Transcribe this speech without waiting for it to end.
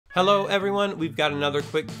Hello everyone, we've got another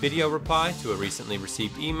quick video reply to a recently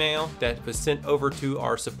received email that was sent over to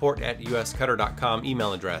our support@uscutter.com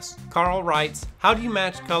email address. Carl writes, how do you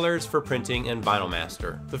match colors for printing in Vinyl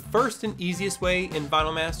Master? The first and easiest way in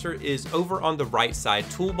Vinyl Master is over on the right side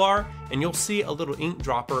toolbar, and you'll see a little ink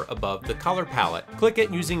dropper above the color palette. Click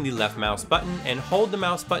it using the left mouse button and hold the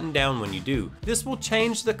mouse button down when you do. This will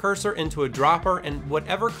change the cursor into a dropper, and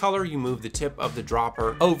whatever color you move the tip of the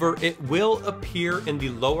dropper over, it will appear in the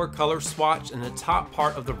lower color swatch in the top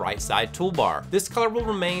part of the right side toolbar. This color will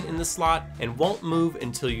remain in the slot and won't move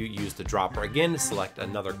until you use the dropper again to select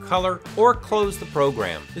another color or close the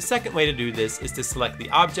program. The second way to do this is to select the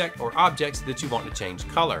object or objects that you want to change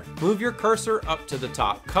color. Move your cursor up to the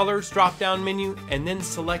top colors drop-down menu and then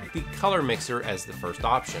select the color mixer as the first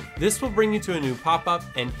option. This will bring you to a new pop-up,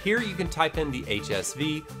 and here you can type in the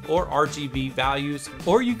HSV or RGB values,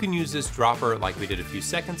 or you can use this dropper like we did a few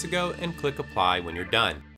seconds ago and click apply when you're done.